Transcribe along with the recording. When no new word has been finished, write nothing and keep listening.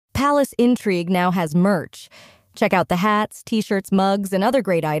Palace Intrigue now has merch. Check out the hats, t-shirts, mugs, and other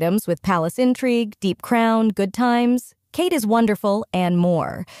great items with Palace Intrigue, Deep Crown, Good Times, Kate is Wonderful, and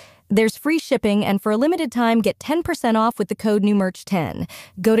more. There's free shipping, and for a limited time, get 10% off with the code NEWMERCH10.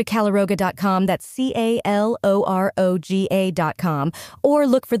 Go to Calaroga.com, that's CALOROGA.com, or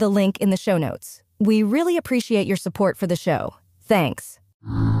look for the link in the show notes. We really appreciate your support for the show. Thanks.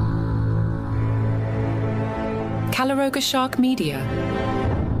 Calaroga Shark Media.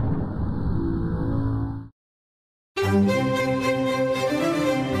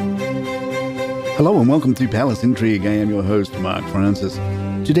 Hello and welcome to Palace Intrigue. I am your host, Mark Francis.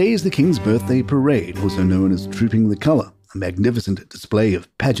 Today is the King's Birthday Parade, also known as Trooping the Colour, a magnificent display of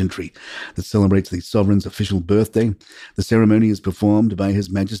pageantry that celebrates the sovereign's official birthday. The ceremony is performed by His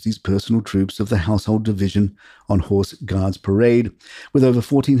Majesty's personal troops of the Household Division on Horse Guards Parade, with over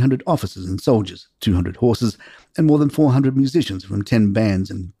 1,400 officers and soldiers, 200 horses, and more than 400 musicians from 10 bands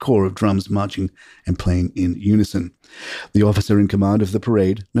and corps of drums marching and playing in unison. The officer in command of the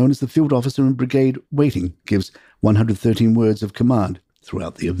parade, known as the Field Officer in Brigade Waiting, gives 113 words of command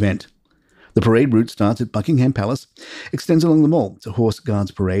throughout the event. The parade route starts at Buckingham Palace, extends along the Mall to Horse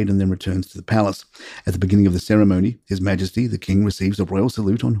Guards Parade, and then returns to the palace. At the beginning of the ceremony, His Majesty the King receives a royal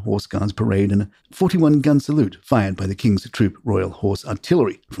salute on Horse Guards Parade and a 41-gun salute fired by the King's Troop Royal Horse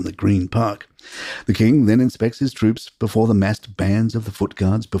Artillery from the Green Park. The King then inspects his troops before the massed bands of the Foot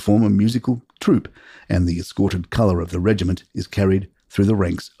Guards perform a musical troupe, and the escorted colour of the regiment is carried through the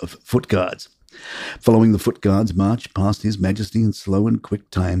ranks of Foot Guards. Following the Foot Guards march past His Majesty in slow and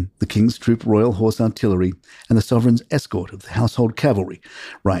quick time, the King's Troop Royal Horse Artillery and the Sovereign's escort of the Household Cavalry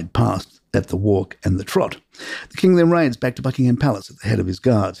ride past at the walk and the trot. The King then rides back to Buckingham Palace at the head of his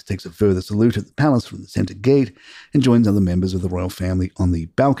guards, takes a further salute at the palace from the centre gate, and joins other members of the royal family on the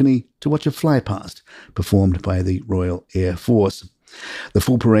balcony to watch a flypast performed by the Royal Air Force. The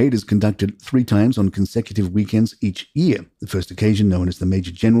full parade is conducted 3 times on consecutive weekends each year. The first occasion, known as the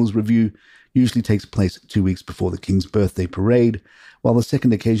Major General's Review, usually takes place 2 weeks before the King's Birthday Parade, while the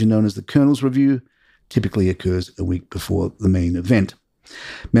second occasion, known as the Colonel's Review, typically occurs a week before the main event.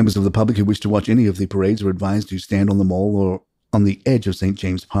 Members of the public who wish to watch any of the parades are advised to stand on the Mall or on the edge of St.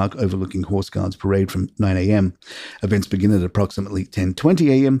 James Park overlooking Horse Guards Parade from 9 a.m. Events begin at approximately 10:20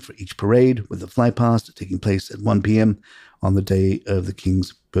 a.m. for each parade, with the flypast taking place at 1 p.m. on the day of the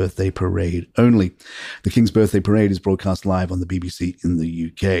King's Birthday Parade only. The King's Birthday Parade is broadcast live on the BBC in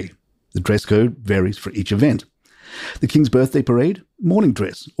the UK. The dress code varies for each event. The King's Birthday Parade, morning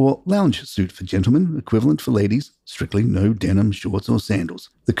dress or lounge suit for gentlemen, equivalent for ladies, strictly no denim, shorts or sandals.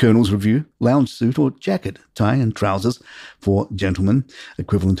 The Colonel's Review, lounge suit or jacket, tie and trousers for gentlemen,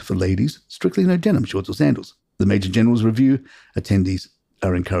 equivalent for ladies, strictly no denim, shorts or sandals. The Major General's Review, attendees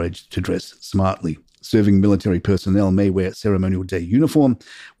are encouraged to dress smartly. Serving military personnel may wear ceremonial day uniform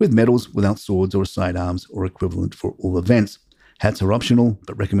with medals without swords or sidearms or equivalent for all events. Hats are optional,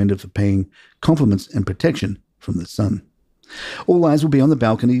 but recommended for paying compliments and protection from the sun. All eyes will be on the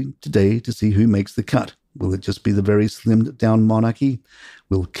balcony today to see who makes the cut. Will it just be the very slimmed-down monarchy?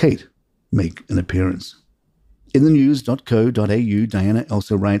 Will Kate make an appearance? In the news.co.au, Diana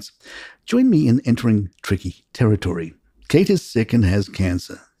Elsa writes, "Join me in entering tricky territory. Kate is sick and has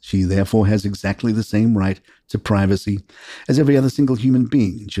cancer. She therefore has exactly the same right to privacy as every other single human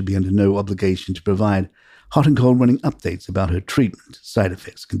being and should be under no obligation to provide hot and cold running updates about her treatment, side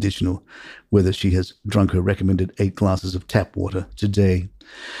effects, conditional, whether she has drunk her recommended 8 glasses of tap water today.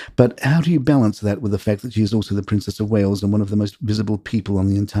 But how do you balance that with the fact that she is also the Princess of Wales and one of the most visible people on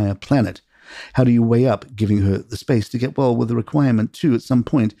the entire planet? How do you weigh up giving her the space to get well with the requirement to, at some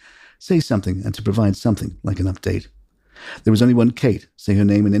point, say something and to provide something like an update? There is only one Kate. Say her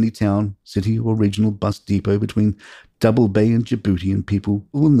name in any town, city or regional bus depot between Double Bay and Djibouti and people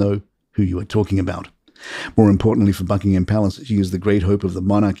will know who you are talking about. More importantly for Buckingham Palace, she is the great hope of the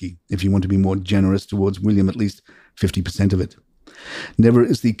monarchy. If you want to be more generous towards William, at least 50% of it. Never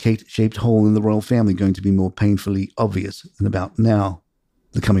is the Kate-shaped hole in the royal family going to be more painfully obvious than about now.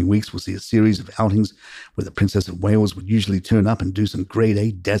 The coming weeks will see a series of outings where the Princess of Wales would usually turn up and do some grade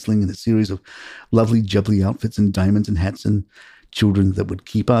A dazzling in a series of lovely jubbly outfits and diamonds and hats and children that would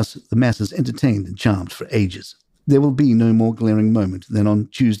keep us, the masses, entertained and charmed for ages. There will be no more glaring moment than on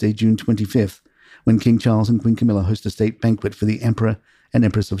Tuesday, June 25th, when King Charles and Queen Camilla host a state banquet for the Emperor and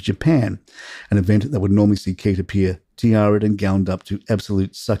Empress of Japan, an event that would normally see Kate appear tiaraed and gowned up to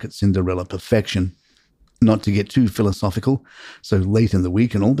absolute suck-it Cinderella perfection. Not to get too philosophical, so late in the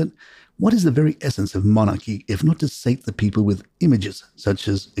week and all, but what is the very essence of monarchy if not to sate the people with images such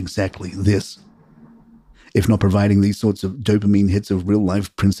as exactly this? If not providing these sorts of dopamine hits of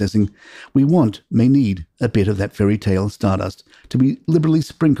real-life princessing, we may need a bit of that fairy tale stardust to be liberally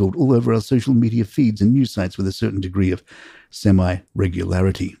sprinkled all over our social media feeds and news sites with a certain degree of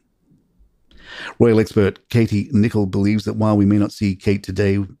semi-regularity. Royal expert Katie Nichol believes that while we may not see Kate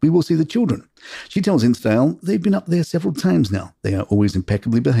today, we will see the children. She tells InStyle they've been up there several times now. They are always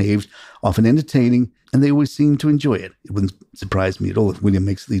impeccably behaved, often entertaining, and they always seem to enjoy it. It wouldn't surprise me at all if William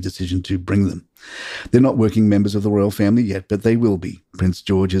makes the decision to bring them. They're not working members of the royal family yet, but they will be. Prince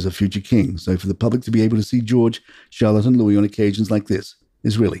George is a future king, so for the public to be able to see George, Charlotte and Louis on occasions like this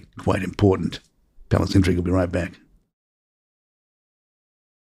is really quite important. Palace Intrigue will be right back.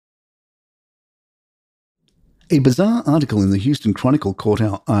 A bizarre article in the Houston Chronicle caught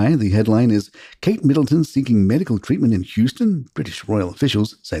our eye. The headline is, Kate Middleton seeking medical treatment in Houston? British royal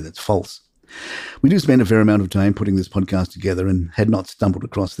officials say that's false. We do spend a fair amount of time putting this podcast together and had not stumbled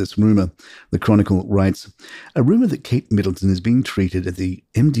across this rumor. The Chronicle writes, a rumor that Kate Middleton is being treated at the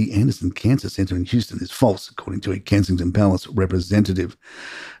MD Anderson Cancer Center in Houston is false, according to a Kensington Palace representative.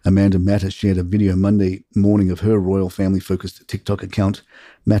 Amanda Matter shared a video Monday morning of her royal family-focused TikTok account,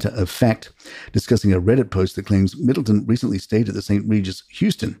 Matter of Fact, discussing a Reddit post that claims Middleton recently stayed at the St. Regis,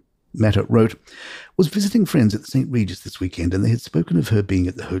 Houston. Matter wrote, was visiting friends at the St. Regis this weekend and they had spoken of her being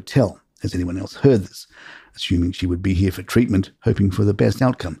at the hotel. Has anyone else heard this? Assuming she would be here for treatment, hoping for the best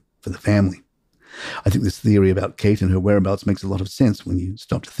outcome for the family. I think this theory about Kate and her whereabouts makes a lot of sense when you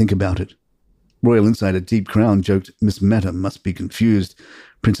stop to think about it. Royal insider Deep Crown joked Miss Matter must be confused.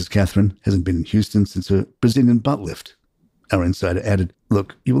 Princess Catherine hasn't been in Houston since her Brazilian butt lift. Our insider added,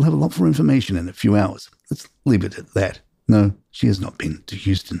 look, you will have a lot more information in a few hours. Let's leave it at that. No, she has not been to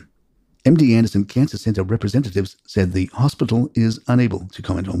Houston. MD Anderson Cancer Center representatives said the hospital is unable to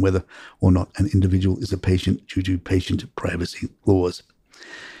comment on whether or not an individual is a patient due to patient privacy laws.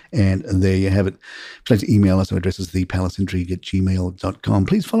 And there you have it. If you'd like to email us, our address is thepalaceintrigue@gmail.com.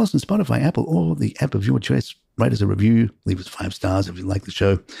 Please follow us on Spotify, Apple, or the app of your choice. Write us a review. Leave us 5 stars if you like the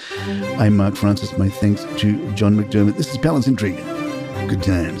show. I'm Mark Francis. My thanks to John McDermott. This is Palace Intrigue. Good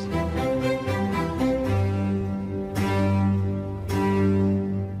times.